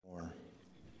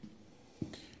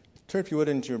Turn, if you would,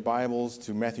 into your Bibles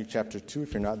to Matthew chapter 2,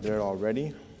 if you're not there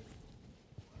already.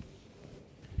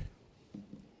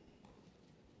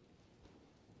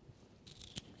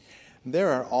 There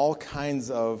are all kinds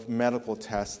of medical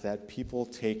tests that people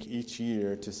take each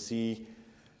year to see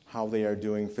how they are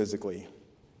doing physically.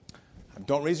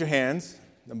 Don't raise your hands,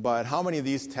 but how many of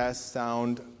these tests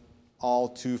sound all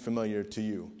too familiar to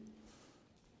you?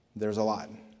 There's a lot.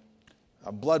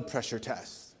 A blood pressure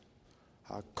test,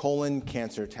 a colon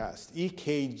cancer test,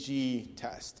 EKG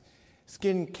test,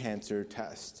 skin cancer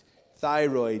test,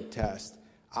 thyroid test,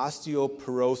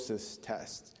 osteoporosis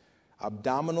test,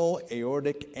 abdominal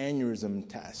aortic aneurysm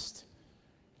test.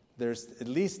 There's at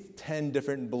least 10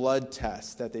 different blood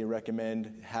tests that they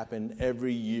recommend happen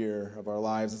every year of our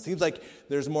lives. It seems like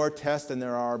there's more tests than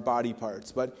there are body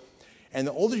parts. And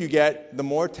the older you get, the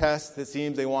more tests it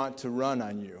seems they want to run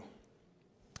on you.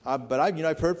 But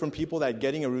I've heard from people that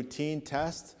getting a routine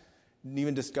test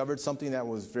even discovered something that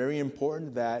was very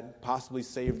important that possibly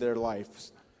saved their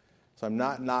lives. So I'm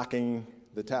not knocking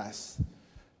the tests.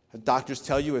 Doctors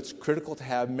tell you it's critical to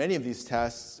have many of these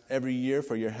tests every year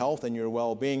for your health and your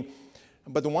well-being.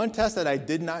 But the one test that I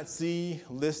did not see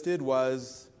listed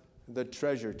was the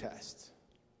treasure test.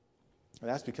 And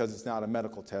that's because it's not a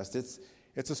medical test. It's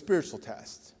a spiritual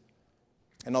test.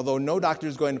 And although no doctor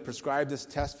is going to prescribe this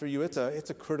test for you, it's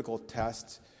a critical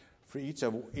test for each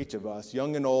of us,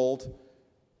 young and old,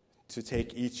 to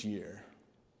take each year.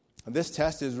 This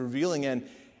test is revealing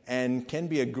and can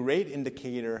be a great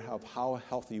indicator of how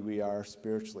healthy we are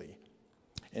spiritually.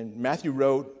 And Matthew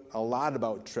wrote a lot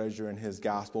about treasure in his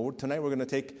gospel. Tonight we're going to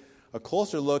take a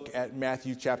closer look at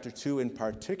Matthew chapter 2 in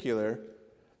particular,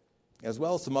 as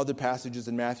well as some other passages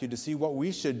in Matthew to see what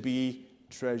we should be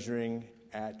treasuring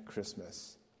at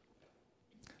Christmas.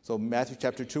 So Matthew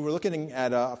chapter 2, we're looking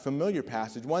at a familiar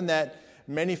passage, one that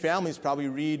many families probably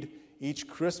read each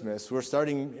Christmas. We're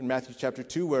starting in Matthew chapter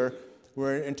 2 where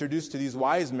we're introduced to these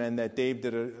wise men that Dave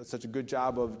did such a good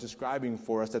job of describing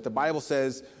for us, that the Bible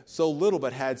says so little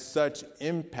but had such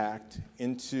impact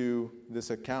into this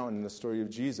account in the story of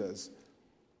Jesus.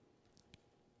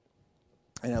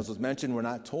 And as was mentioned, we're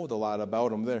not told a lot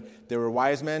about them. There were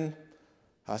wise men,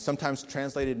 sometimes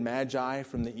translated magi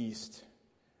from the east.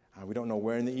 We don't know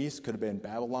where in the east. Could have been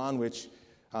Babylon, which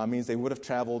means they would have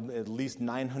traveled at least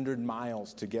 900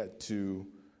 miles to get to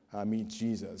meet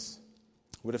Jesus.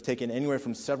 Would have taken anywhere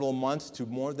from several months to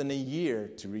more than a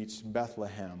year to reach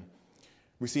Bethlehem.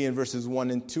 We see in verses 1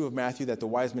 and 2 of Matthew that the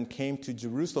wise men came to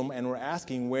Jerusalem and were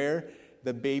asking where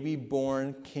the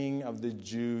baby-born king of the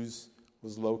Jews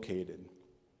was located.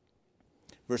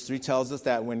 Verse 3 tells us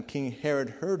that when King Herod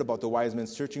heard about the wise men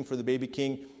searching for the baby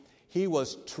king, he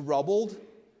was troubled,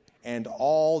 and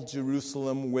all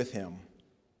Jerusalem with him.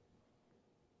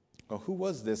 Well, who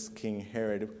was this King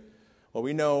Herod? Well,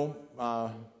 we know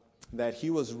that he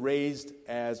was raised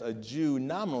as a Jew,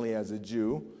 nominally as a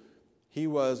Jew. He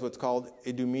was what's called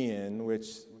Idumean, which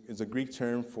is a Greek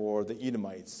term for the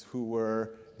Edomites, who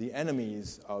were the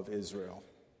enemies of Israel.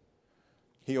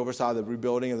 He oversaw the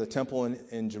rebuilding of the temple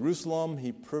in Jerusalem.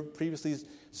 He previously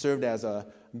served as a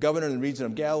governor in the region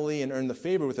of Galilee and earned the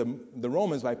favor with the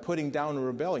Romans by putting down a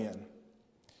rebellion.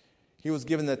 He was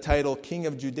given the title King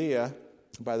of Judea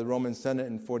by the Roman Senate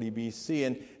in 40 BC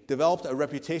and developed a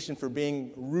reputation for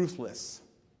being ruthless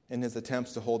in his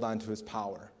attempts to hold on to his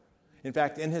power. In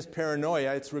fact, in his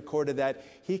paranoia, it's recorded that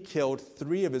he killed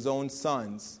 3 of his own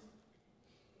sons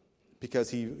because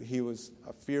he was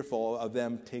fearful of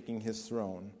them taking his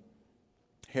throne.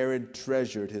 Herod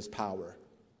treasured his power.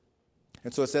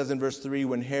 And so it says in verse 3,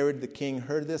 when Herod the king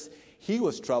heard this, he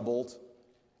was troubled,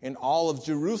 and all of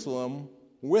Jerusalem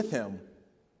with him.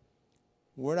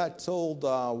 We're not told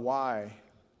why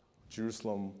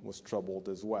Jerusalem was troubled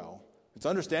as well. It's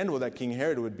understandable that King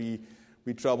Herod would be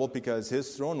troubled because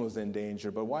his throne was in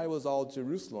danger, but why was all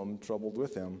Jerusalem troubled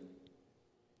with him?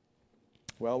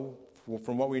 Well,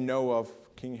 from what we know of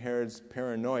King Herod's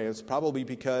paranoia, it's probably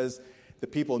because the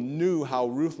people knew how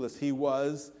ruthless he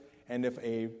was, and if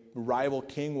a rival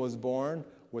king was born,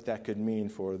 what that could mean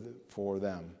for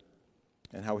them,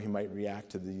 and how he might react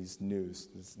to this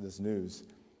news.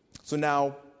 So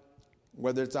now,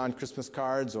 whether it's on Christmas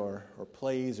cards or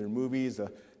plays or movies,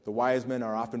 the wise men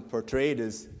are often portrayed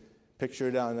as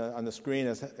pictured on the screen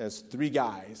as 3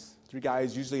 guys. 3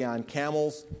 guys usually on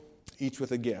camels, each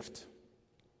with a gift.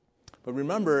 But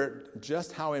remember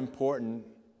just how important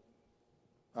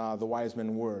the wise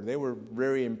men were. They were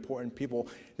very important people.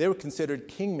 They were considered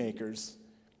kingmakers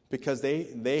because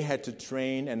they had to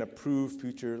train and approve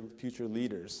future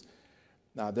leaders.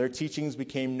 Their teachings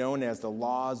became known as the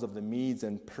laws of the Medes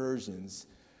and Persians.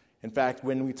 In fact,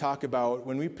 when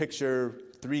we picture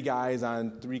three guys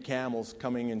on three camels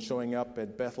coming and showing up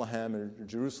at Bethlehem or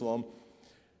Jerusalem.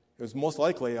 It was most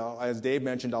likely, as Dave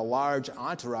mentioned, a large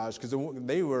entourage because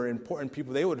they were important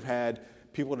people. They would have had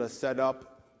people to set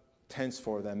up tents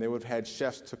for them. They would have had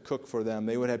chefs to cook for them.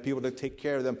 They would have people to take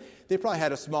care of them. They probably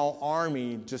had a small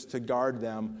army just to guard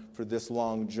them for this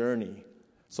long journey.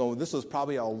 So this was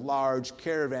probably a large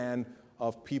caravan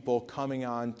of people coming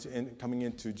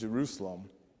into Jerusalem.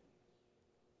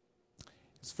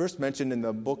 It's first mentioned in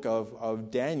the book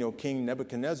of Daniel. King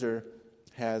Nebuchadnezzar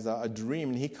has a dream,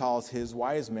 and he calls his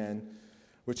wise men,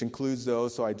 which includes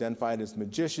those who are identified as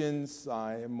magicians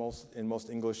in most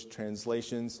English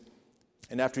translations.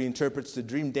 And after he interprets the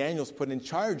dream, Daniel's put in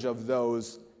charge of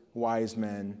those wise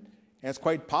men. And it's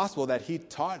quite possible that he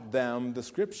taught them the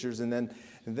scriptures, and then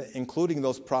including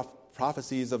those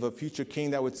prophecies of a future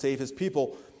king that would save his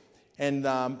people. And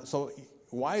so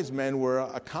wise men were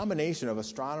a combination of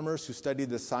astronomers who studied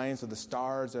the science of the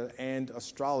stars and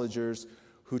astrologers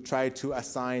who tried to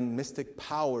assign mystic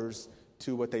powers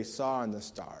to what they saw in the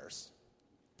stars.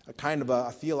 A kind of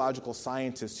a theological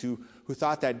scientist who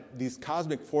thought that these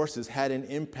cosmic forces had an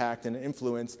impact and an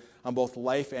influence on both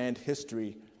life and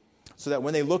history. So that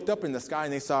when they looked up in the sky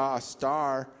and they saw a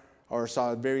star or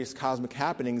saw various cosmic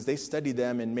happenings, they studied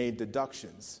them and made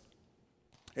deductions.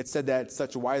 It said that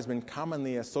such wise men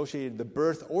commonly associated the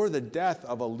birth or the death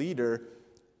of a leader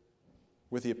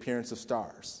with the appearance of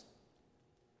stars.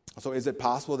 So is it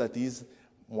possible that these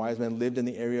wise men lived in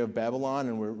the area of Babylon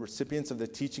and were recipients of the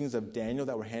teachings of Daniel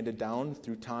that were handed down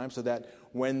through time, so that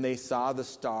when they saw the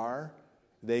star,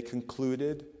 they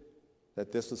concluded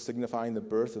that this was signifying the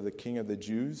birth of the King of the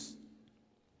Jews?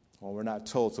 Well, we're not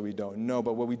told, so we don't know.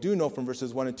 But what we do know from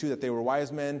verses 1 and 2, that they were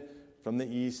wise men from the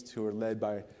east who were led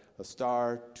by a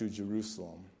star to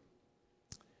Jerusalem.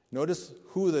 Notice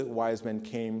who the wise men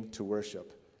came to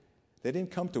worship. They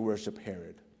didn't come to worship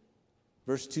Herod.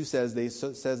 Verse 2 says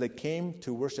they came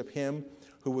to worship him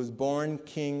who was born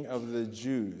King of the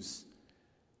Jews.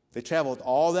 They traveled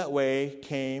all that way,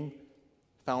 came,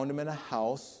 found him in a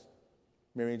house.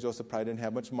 Mary and Joseph probably didn't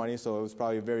have much money, so it was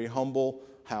probably a very humble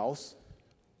house.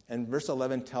 And verse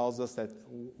 11 tells us that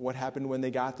what happened when they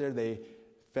got there, they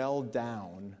fell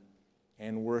down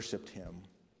and worshiped him.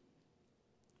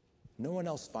 No one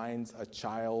else finds a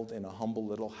child in a humble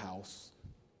little house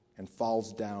and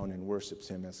falls down and worships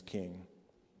him as king.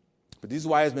 But these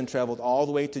wise men traveled all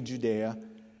the way to Judea,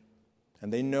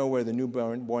 and they know where the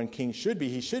newborn king should be.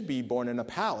 He should be born in a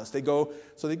palace. They go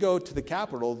to the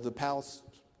capital, the palace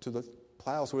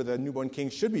where the newborn king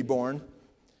should be born,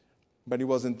 but he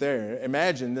wasn't there.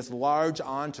 Imagine this large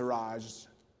entourage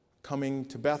coming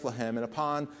to Bethlehem, and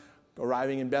upon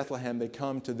arriving in Bethlehem, they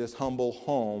come to this humble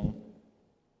home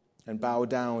and bow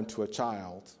down to a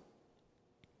child.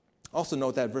 Also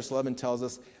note that verse 11 tells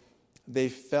us they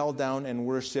fell down and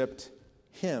worshiped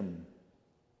him,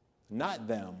 not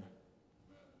them.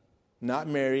 Not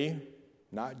Mary,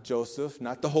 not Joseph,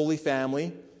 not the Holy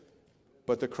Family,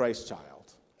 but the Christ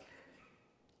child.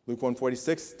 Luke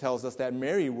 1:46 tells us that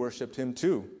Mary worshiped him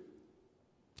too.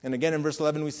 And again in verse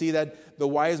 11 we see that the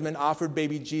wise men offered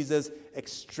baby Jesus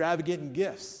extravagant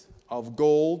gifts of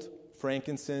gold,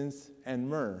 frankincense, and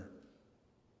myrrh.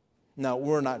 Now,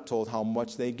 we're not told how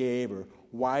much they gave or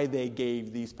why they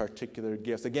gave these particular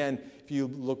gifts. Again, if you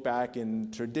look back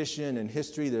in tradition and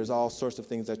history, there's all sorts of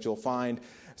things that you'll find.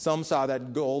 Some saw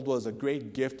that gold was a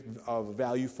great gift of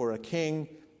value for a king.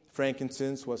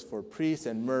 Frankincense was for priests,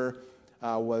 and myrrh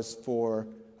was for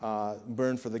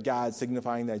burned for the gods,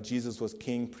 signifying that Jesus was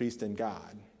king, priest, and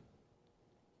God.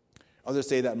 Others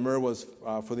say that myrrh was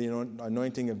for the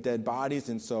anointing of dead bodies,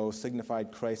 and so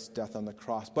signified Christ's death on the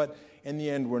cross. But in the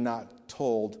end, we're not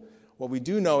told. What we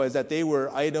do know is that they were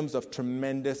items of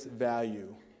tremendous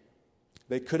value.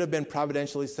 They could have been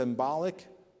providentially symbolic,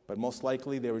 but most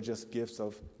likely they were just gifts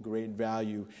of great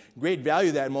value. Great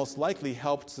value that most likely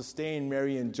helped sustain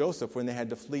Mary and Joseph when they had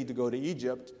to flee to go to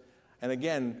Egypt. And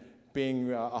again,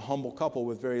 being a humble couple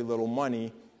with very little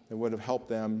money, it would have helped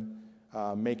them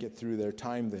make it through their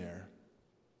time there.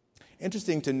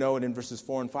 Interesting to note in verses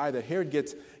 4 and 5 that Herod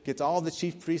gets all the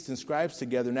chief priests and scribes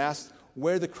together and asks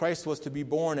where the Christ was to be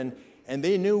born, and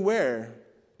they knew where,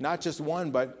 not just one,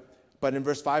 but in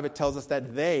verse 5 it tells us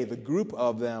that they, the group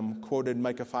of them, quoted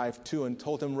Micah 5:2 and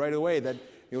told him right away that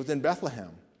it was in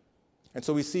Bethlehem. And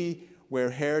so we see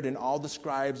where Herod and all the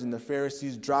scribes and the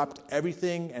Pharisees dropped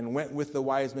everything and went with the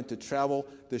wise men to travel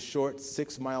the short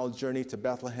 6-mile journey to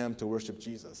Bethlehem to worship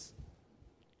Jesus.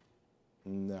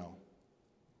 No.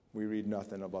 We read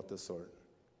nothing about the sort.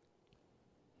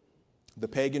 The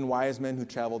pagan wise men who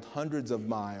traveled hundreds of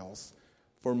miles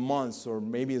for months or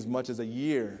maybe as much as a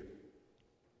year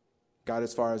got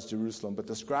as far as Jerusalem. But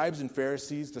the scribes and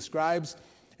Pharisees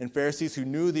who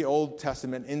knew the Old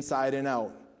Testament inside and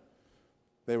out,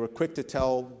 they were quick to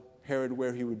tell Herod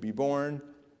where he would be born,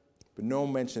 but no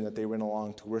mention that they went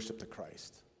along to worship the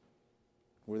Christ.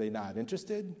 Were they not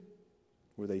interested?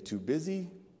 Were they too busy?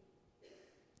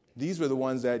 These were the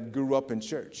ones that grew up in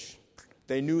church.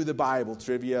 They knew the Bible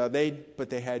trivia, but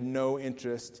they had no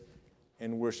interest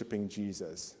in worshiping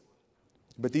Jesus.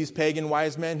 But these pagan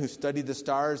wise men who studied the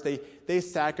stars, they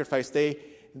sacrificed.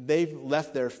 They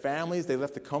left their families. They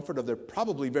left the comfort of their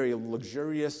probably very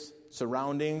luxurious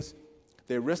surroundings.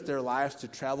 They risked their lives to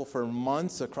travel for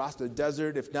months across the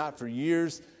desert, if not for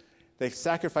years. They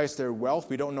sacrificed their wealth.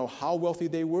 We don't know how wealthy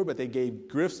they were, but they gave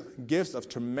gifts of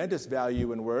tremendous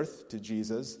value and worth to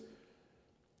Jesus.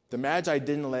 The Magi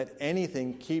didn't let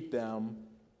anything keep them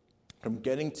from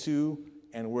getting to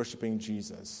and worshiping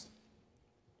Jesus.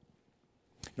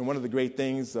 And one of the great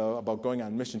things about going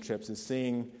on mission trips is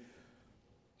seeing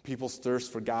people's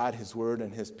thirst for God, His Word,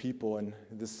 and His people. And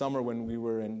this summer when we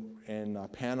were in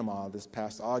Panama this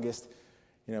past August,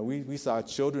 we saw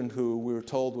children who we were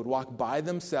told would walk by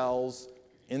themselves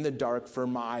in the dark for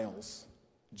miles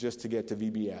just to get to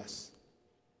VBS.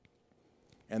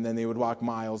 And then they would walk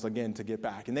miles again to get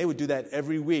back. And they would do that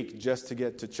every week just to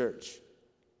get to church.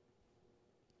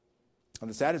 And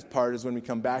the saddest part is when we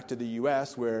come back to the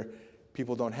U.S. where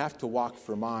people don't have to walk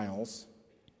for miles.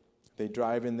 They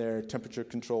drive in their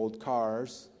temperature-controlled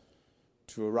cars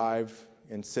to arrive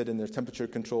and sit in their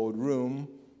temperature-controlled room,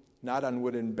 not on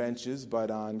wooden benches,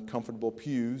 but on comfortable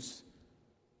pews.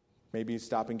 Maybe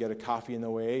stop and get a coffee in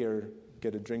the way or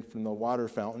get a drink from the water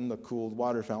fountain, the cooled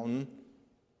water fountain.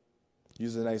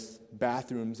 Use the nice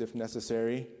bathrooms if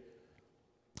necessary.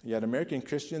 Yet American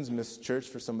Christians miss church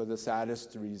for some of the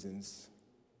saddest reasons.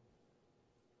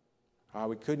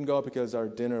 We couldn't go because our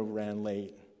dinner ran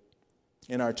late.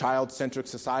 In our child-centric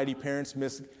society, parents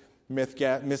miss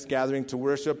gathering to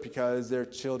worship because their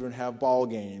children have ball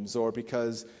games, or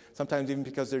sometimes even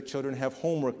because their children have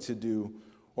homework to do,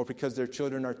 or because their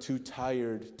children are too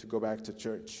tired to go back to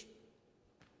church.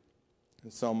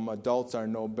 And some adults are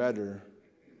no better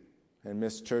and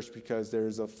miss church because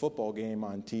there's a football game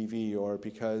on TV or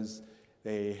because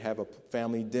they have a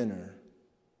family dinner.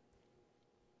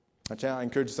 I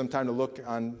encourage you sometime to look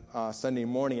on Sunday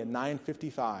morning at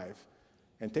 9:55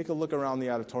 and take a look around the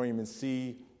auditorium and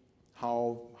see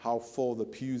how full the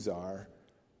pews are.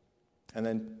 And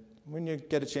then when you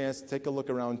get a chance, take a look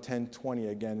around 10:20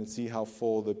 again and see how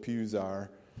full the pews are.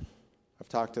 I've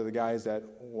talked to the guys that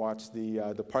watch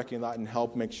the parking lot and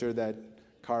help make sure that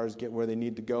cars get where they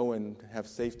need to go and have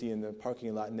safety in the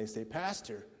parking lot. And they say,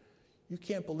 "Pastor, you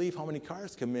can't believe how many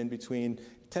cars come in between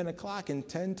 10 o'clock and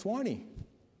 10:20.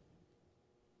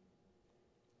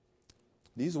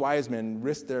 These wise men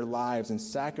risked their lives and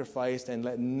sacrificed and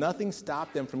let nothing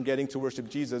stop them from getting to worship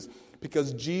Jesus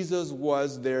because Jesus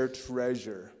was their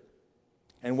treasure.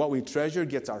 And what we treasure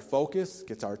gets our focus,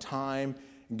 gets our time,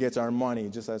 and gets our money,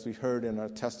 just as we heard in our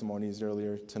testimonies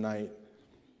earlier tonight.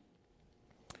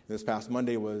 This past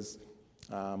Monday was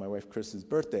my wife Chris's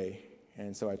birthday,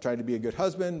 and so I tried to be a good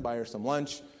husband, buy her some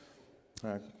lunch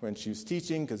when she was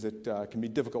teaching, because it can be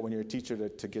difficult when you're a teacher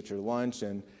to get your lunch,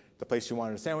 and the place she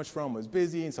wanted a sandwich from was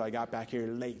busy, and so I got back here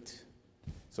late.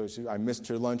 So I missed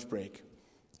her lunch break.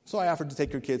 So I offered to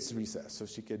take her kids to recess so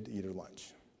she could eat her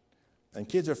lunch. And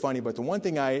kids are funny, but the one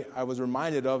thing I was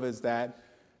reminded of is that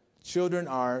children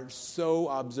are so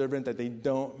observant that they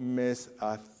don't miss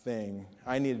a thing.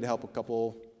 I needed to help a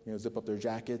couple zip up their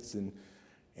jackets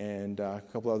and a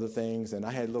couple other things, and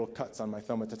I had little cuts on my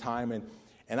thumb at the time,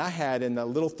 and I had, in a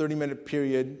little 30-minute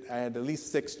period, I had at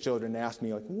least 6 children ask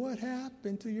me, what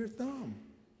happened to your thumb?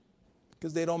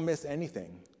 Because they don't miss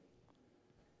anything.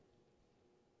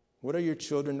 What are your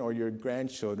children or your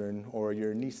grandchildren or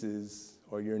your nieces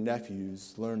or your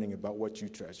nephews learning about what you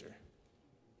treasure?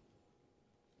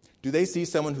 Do they see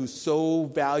someone who so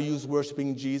values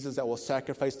worshiping Jesus that will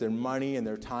sacrifice their money and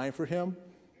their time for him?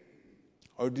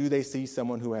 Or do they see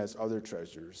someone who has other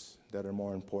treasures that are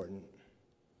more important?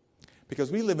 Because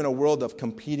we live in a world of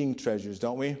competing treasures,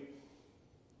 don't we?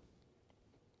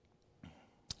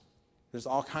 There's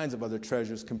all kinds of other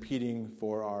treasures competing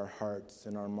for our hearts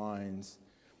and our minds.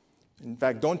 In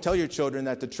fact, don't tell your children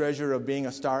that the treasure of being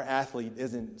a star athlete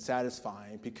isn't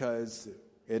satisfying, because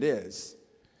it is.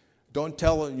 Don't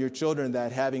tell your children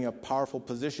that having a powerful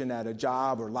position at a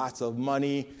job or lots of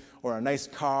money or a nice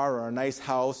car or a nice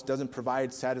house doesn't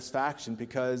provide satisfaction,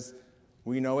 because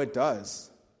we know it does.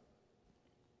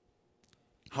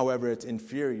 However, it's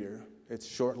inferior, it's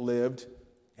short-lived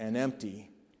and empty.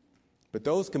 But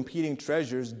those competing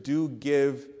treasures do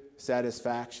give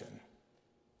satisfaction.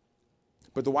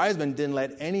 But the wise men didn't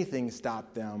let anything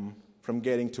stop them from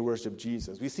getting to worship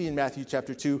Jesus. We see in Matthew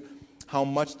chapter 2 how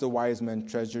much the wise men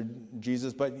treasured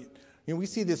Jesus, but we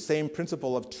see this same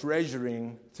principle of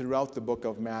treasuring throughout the book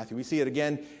of Matthew. We see it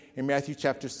again in Matthew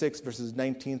chapter 6, verses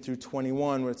 19 through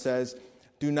 21, where it says,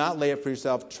 "Do not lay up for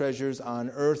yourself treasures on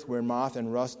earth where moth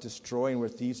and rust destroy and where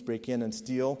thieves break in and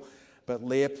steal, but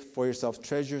lay up for yourself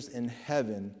treasures in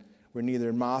heaven where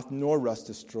neither moth nor rust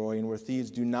destroy and where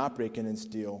thieves do not break in and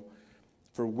steal.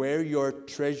 For where your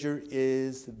treasure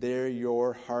is, there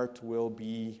your heart will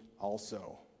be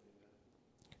also."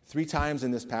 3 times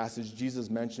in this passage, Jesus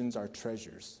mentions our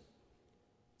treasures.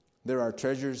 There are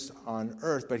treasures on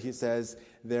earth, but he says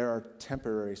they are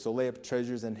temporary. So lay up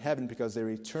treasures in heaven because they're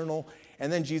eternal. And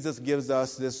then Jesus gives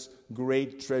us this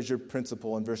great treasure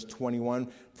principle in verse 21.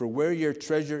 For where your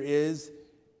treasure is,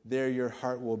 there your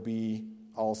heart will be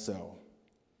also.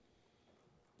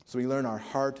 So we learn our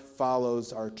heart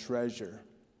follows our treasure.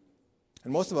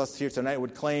 And most of us here tonight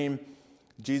would claim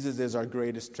Jesus is our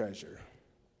greatest treasure.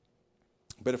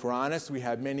 But if we're honest, we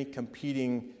have many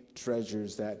competing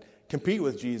treasures that compete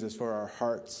with Jesus for our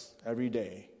hearts every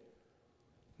day.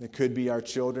 It could be our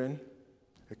children.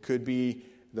 It could be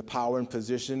the power and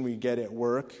position we get at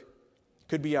work. It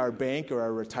could be our bank or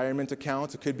our retirement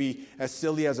accounts. It could be as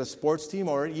silly as a sports team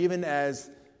or even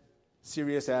as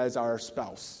serious as our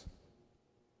spouse.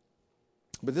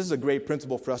 But this is a great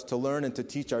principle for us to learn and to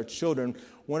teach our children.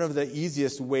 One of the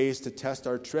easiest ways to test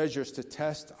our treasures, to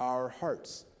test our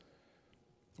hearts.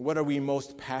 What are we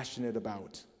most passionate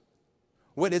about?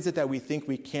 What is it that we think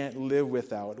we can't live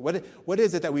without? What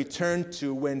is it that we turn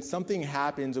to when something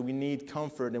happens and we need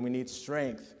comfort and we need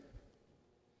strength?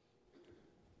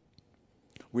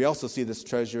 We also see this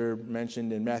treasure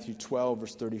mentioned in Matthew 12,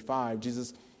 verse 35.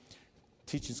 Jesus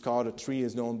teaches called a tree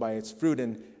is known by its fruit,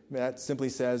 and that simply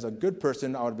says a good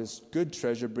person out of his good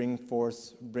treasure brings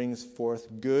forth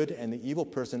good, and the evil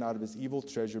person out of his evil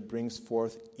treasure brings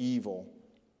forth evil.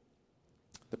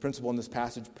 The principle in this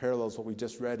passage parallels what we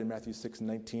just read in Matthew 6,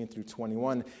 19 through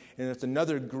 21. And it's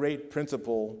another great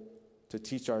principle to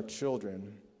teach our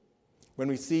children. When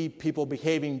we see people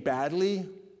behaving badly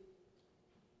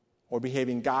or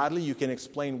behaving godly, you can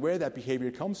explain where that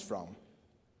behavior comes from.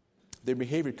 Their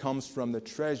behavior comes from the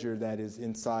treasure that is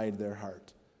inside their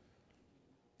heart.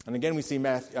 And again, we see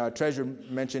treasure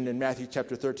mentioned in Matthew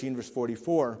chapter 13, verse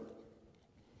 44,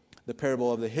 the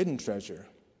parable of the hidden treasure.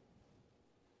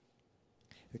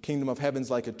 The kingdom of heaven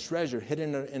is like a treasure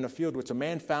hidden in a field which a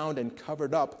man found and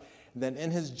covered up. Then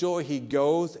in his joy he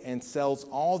goes and sells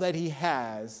all that he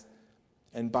has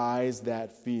and buys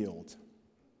that field.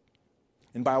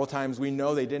 In Bible times, we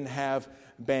know they didn't have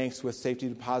banks with safety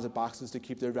deposit boxes to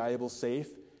keep their valuables safe.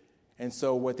 And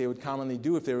so what they would commonly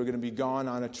do if they were going to be gone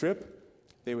on a trip,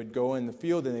 they would go in the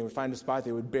field and they would find a spot,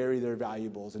 they would bury their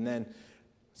valuables. And then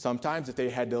sometimes if they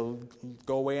had to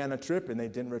go away on a trip and they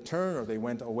didn't return, or they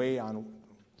went away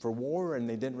for war and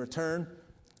they didn't return,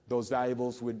 those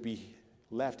valuables would be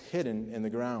left hidden in the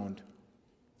ground.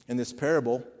 In this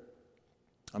parable,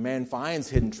 a man finds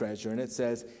hidden treasure, and it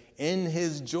says, in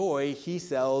his joy, he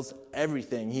sells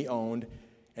everything he owned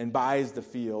and buys the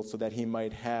field so that he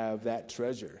might have that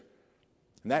treasure.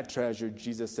 And that treasure,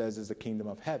 Jesus says, is the kingdom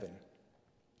of heaven.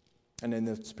 And in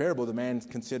this parable, the man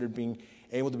considered being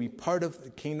able to be part of the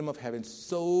kingdom of heaven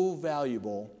so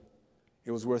valuable,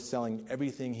 it was worth selling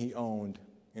everything he owned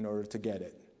in order to get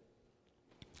it.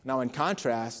 Now, in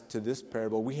contrast to this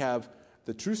parable, we have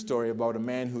the true story about a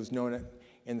man who's known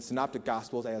in the Synoptic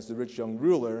Gospels as the rich young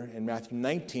ruler in Matthew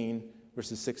 19,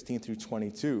 verses 16 through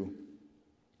 22.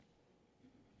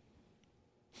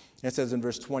 It says in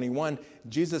verse 21,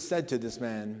 Jesus said to this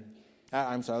man,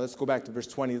 let's go back to verse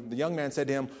 20. The young man said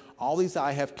to him, all these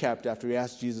I have kept, after he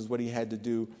asked Jesus what he had to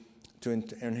do to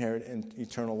inherit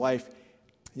eternal life.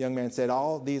 The young man said,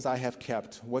 all these I have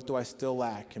kept. What do I still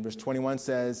lack? And verse 21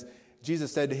 says,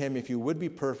 Jesus said to him, if you would be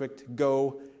perfect,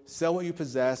 go, sell what you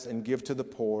possess and give to the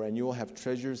poor, and you will have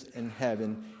treasures in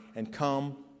heaven, and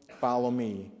come, follow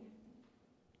me.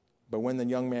 But when the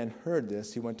young man heard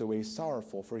this, he went away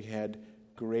sorrowful, for he had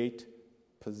great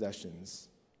possessions.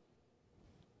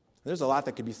 There's a lot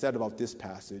that could be said about this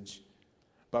passage,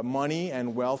 but money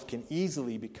and wealth can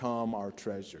easily become our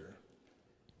treasure.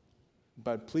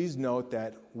 But please note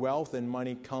that wealth and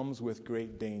money comes with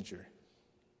great danger.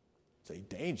 Say,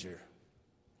 danger?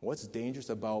 What's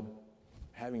dangerous about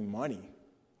having money?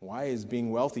 Why is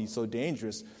being wealthy so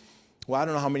dangerous? Well, I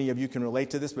don't know how many of you can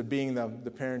relate to this, but being the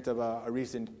parent of a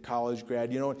recent college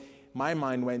grad, you know what my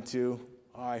mind went to?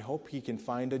 I hope he can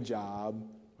find a job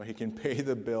where he can pay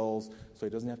the bills so he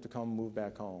doesn't have to move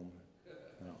back home.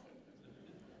 No.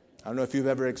 I don't know if you've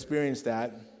ever experienced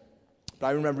that, But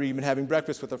I remember even having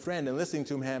breakfast with a friend and listening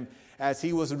to him as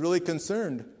he was really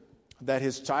concerned that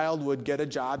his child would get a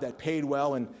job that paid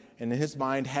well and in his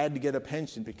mind had to get a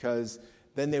pension because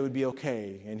then they would be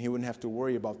okay and he wouldn't have to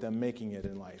worry about them making it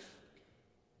in life.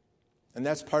 And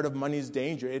that's part of money's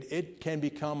danger. It can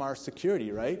become our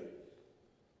security, right?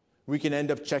 We can end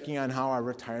up checking on how our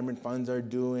retirement funds are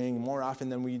doing more often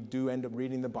than we do end up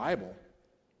reading the Bible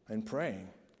and praying.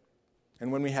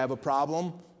 And when we have a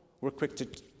problem, we're quick to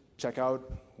check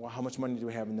out, well, how much money do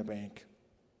we have in the bank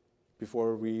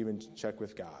before we even check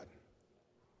with God.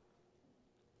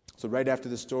 So right after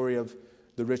the story of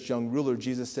the rich young ruler,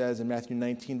 Jesus says in Matthew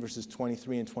 19, verses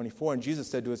 23 and 24, and Jesus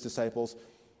said to his disciples,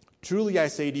 "Truly I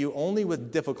say to you, only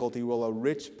with difficulty will a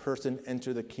rich person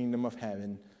enter the kingdom of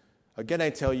heaven. Again,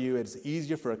 I tell you, it's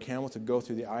easier for a camel to go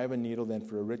through the eye of a needle than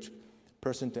for a rich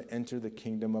person to enter the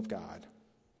kingdom of God."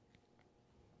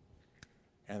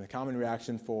 And the common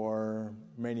reaction for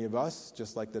many of us,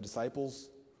 just like the disciples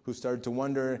who started to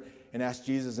wonder and ask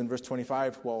Jesus in verse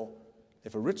 25, well,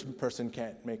 if a rich person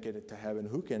can't make it to heaven,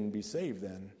 who can be saved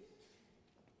then?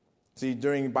 See,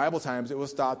 during Bible times, it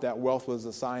was thought that wealth was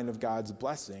a sign of God's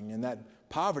blessing and that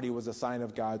poverty was a sign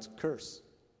of God's curse.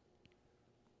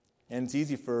 And it's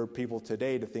easy for people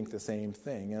today to think the same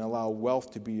thing and allow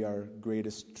wealth to be our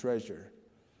greatest treasure.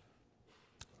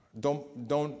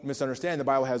 Don't misunderstand. The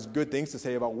Bible has good things to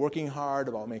say about working hard,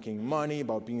 about making money,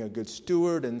 about being a good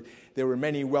steward. And there were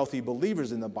many wealthy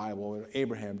believers in the Bible,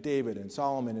 Abraham, David, and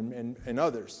Solomon, and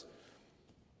others.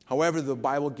 However, the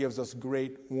Bible gives us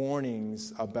great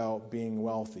warnings about being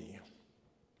wealthy.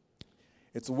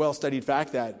 It's a well-studied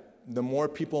fact that the more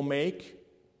people make,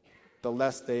 the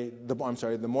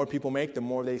more people make, the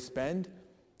more they spend.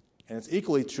 And it's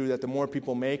equally true that the more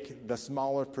people make, the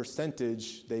smaller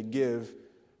percentage they give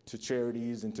to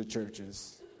charities and to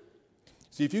churches.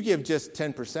 See, if you give just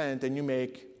 10%, then you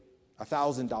make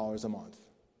 $1,000 a month.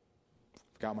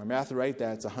 Got my math right?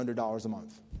 That's $100 a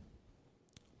month.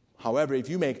 However, if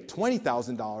you make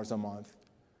 $20,000 a month,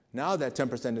 now that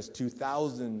 10% is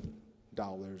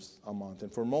 $2,000 a month.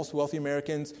 And for most wealthy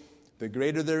Americans, the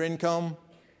greater their income,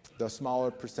 the smaller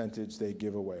percentage they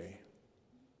give away.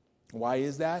 Why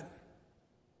is that?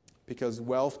 Because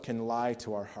wealth can lie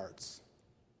to our hearts.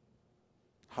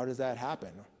 How does that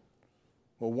happen?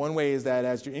 Well, one way is that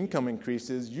as your income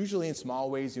increases, usually in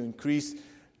small ways, you increase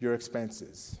your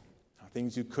expenses.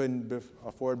 Things you couldn't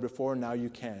afford before, now you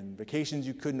can. Vacations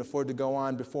you couldn't afford to go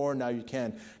on before, now you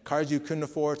can. Cars you couldn't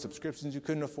afford, subscriptions you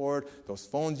couldn't afford, those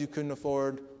phones you couldn't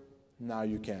afford, now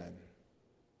you can.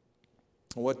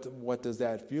 What does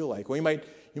that feel like? Well,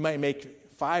 you might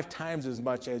make 5 times as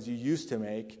much as you used to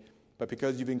make, but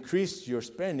because you've increased your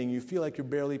spending, you feel like you're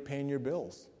barely paying your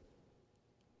bills.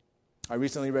 I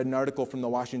recently read an article from the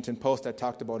Washington Post that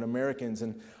talked about Americans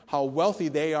and how wealthy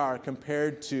they are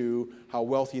compared to how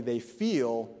wealthy they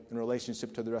feel in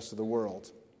relationship to the rest of the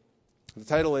world. The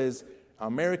title is,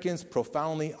 "Americans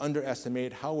Profoundly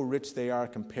Underestimate How Rich They Are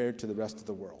Compared to the Rest of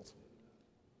the World."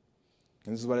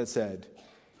 And this is what it said.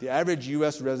 The average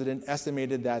U.S. resident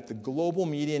estimated that the global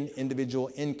median individual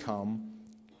income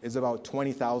is about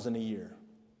 $20,000 a year.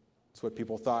 That's what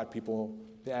people thought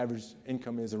the average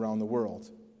income is around the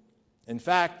world. In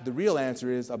fact, the real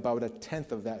answer is about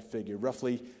 1/10 of that figure,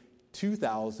 roughly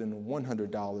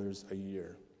 $2,100 a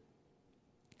year.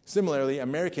 Similarly,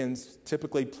 Americans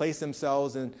typically place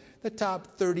themselves in the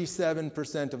top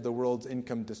 37% of the world's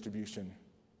income distribution.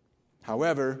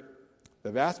 However,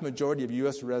 the vast majority of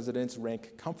U.S. residents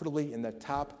rank comfortably in the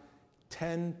top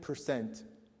 10%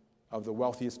 of the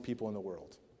wealthiest people in the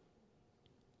world.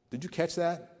 Did you catch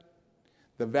that?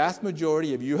 The vast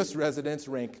majority of U.S. residents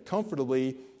rank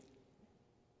comfortably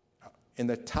in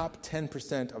the top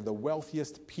 10% of the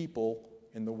wealthiest people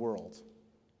in the world.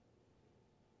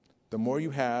 The more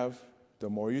you have, the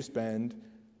more you spend,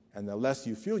 and the less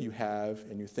you feel you have,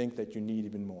 and you think that you need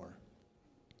even more.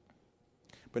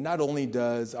 But not only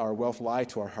does our wealth lie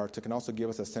to our hearts, it can also give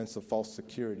us a sense of false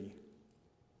security.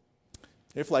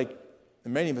 If, like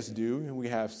many of us do, we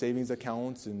have savings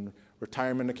accounts and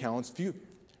retirement accounts, few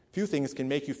things can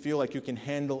make you feel like you can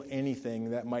handle anything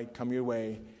that might come your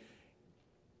way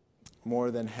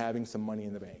more than having some money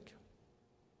in the bank.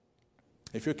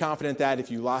 If you're confident that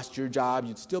if you lost your job,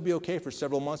 you'd still be okay for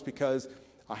several months because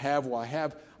I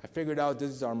figured out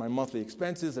these are my monthly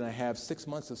expenses and I have 6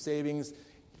 months of savings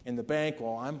in the bank.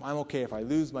 Well, I'm okay. If I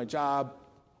lose my job,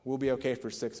 we'll be okay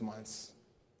for 6 months.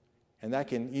 And that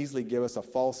can easily give us a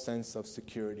false sense of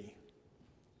security.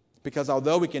 Because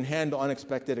although we can handle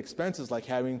unexpected expenses like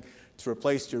having to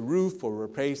replace your roof or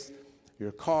replace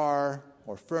your car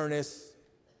or furnace,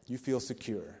 you feel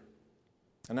secure.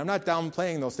 And I'm not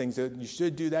downplaying those things. You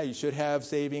should do that. You should have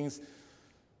savings.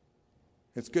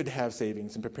 It's good to have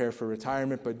savings and prepare for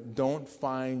retirement, but don't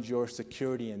find your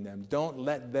security in them. Don't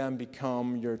let them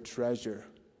become your treasure.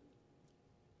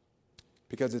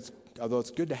 Because although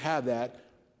it's good to have that,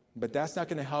 but that's not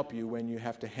going to help you when you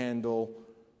have to handle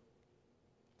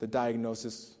the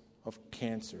diagnosis of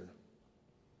cancer,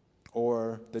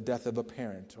 or the death of a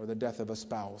parent, or the death of a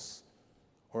spouse,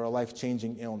 or a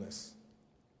life-changing illness.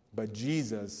 But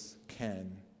Jesus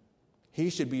can. He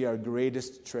should be our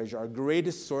greatest treasure, our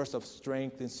greatest source of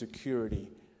strength and security.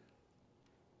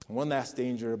 One last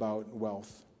danger about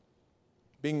wealth.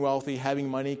 Being wealthy, having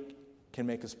money, can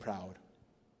make us proud.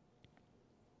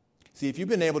 See, if you've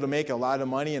been able to make a lot of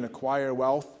money and acquire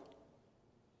wealth,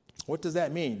 what does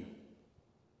that mean?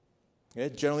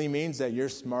 It generally means that you're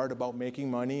smart about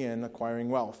making money and acquiring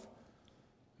wealth.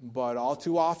 But all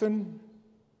too often,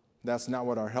 that's not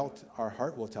what our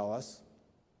heart will tell us.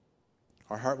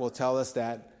 Our heart will tell us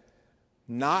that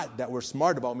not that we're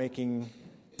smart about making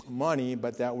money,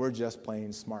 but that we're just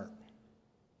plain smart.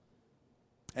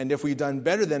 And if we've done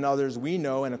better than others we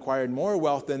know and acquired more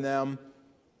wealth than them,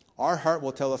 our heart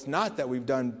will tell us not that we've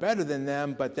done better than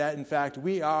them, but that, in fact,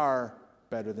 we are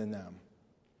better than them.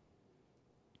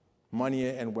 Money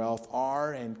and wealth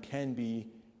are and can be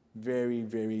very,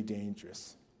 very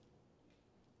dangerous.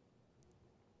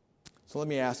 So let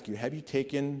me ask you, have you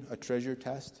taken a treasure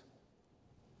test?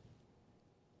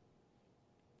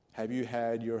 Have you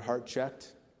had your heart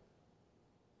checked?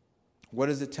 What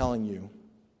is it telling you?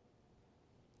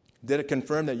 Did it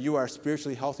confirm that you are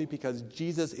spiritually healthy because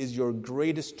Jesus is your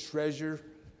greatest treasure?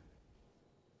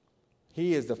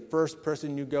 He is the first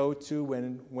person you go to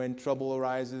when trouble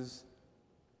arises.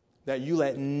 That you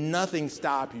let nothing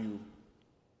stop you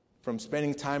from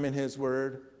spending time in His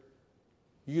Word.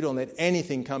 You don't let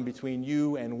anything come between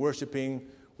you and worshiping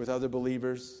with other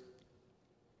believers.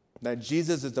 That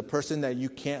Jesus is the person that you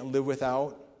can't live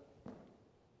without.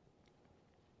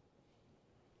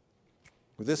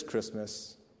 With this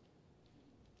Christmas,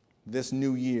 this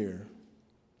new year,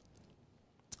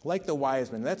 like the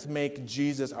wise men, let's make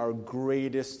Jesus our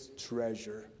greatest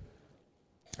treasure.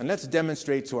 And let's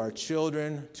demonstrate to our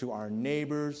children, to our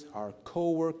neighbors, our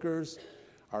co-workers,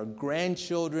 our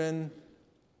grandchildren,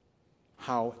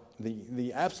 how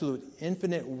the absolute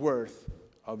infinite worth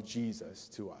of Jesus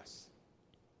to us.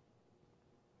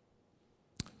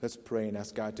 Let's pray and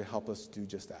ask God to help us do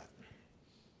just that.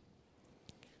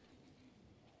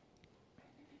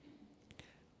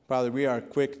 Father, we are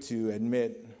quick to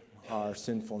admit our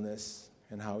sinfulness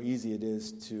and how easy it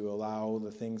is to allow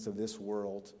the things of this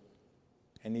world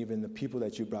and even the people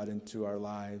that you brought into our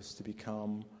lives to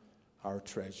become our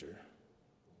treasure.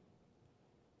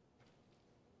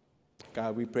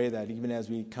 God, we pray that even as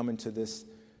we come into this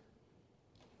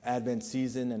Advent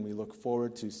season and we look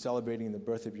forward to celebrating the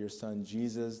birth of your Son,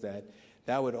 Jesus,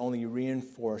 that would only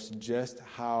reinforce just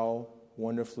how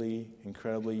wonderfully,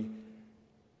 incredibly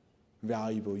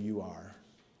valuable you are.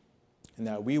 And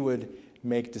that we would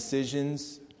make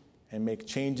decisions and make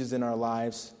changes in our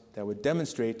lives that would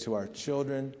demonstrate to our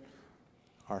children,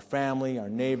 our family, our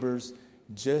neighbors,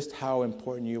 just how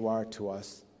important you are to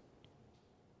us.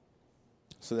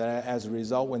 So that as a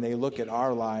result, when they look at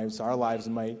our lives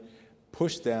might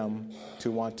push them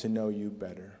to want to know you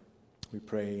better. We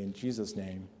pray in Jesus'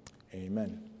 name,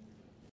 amen.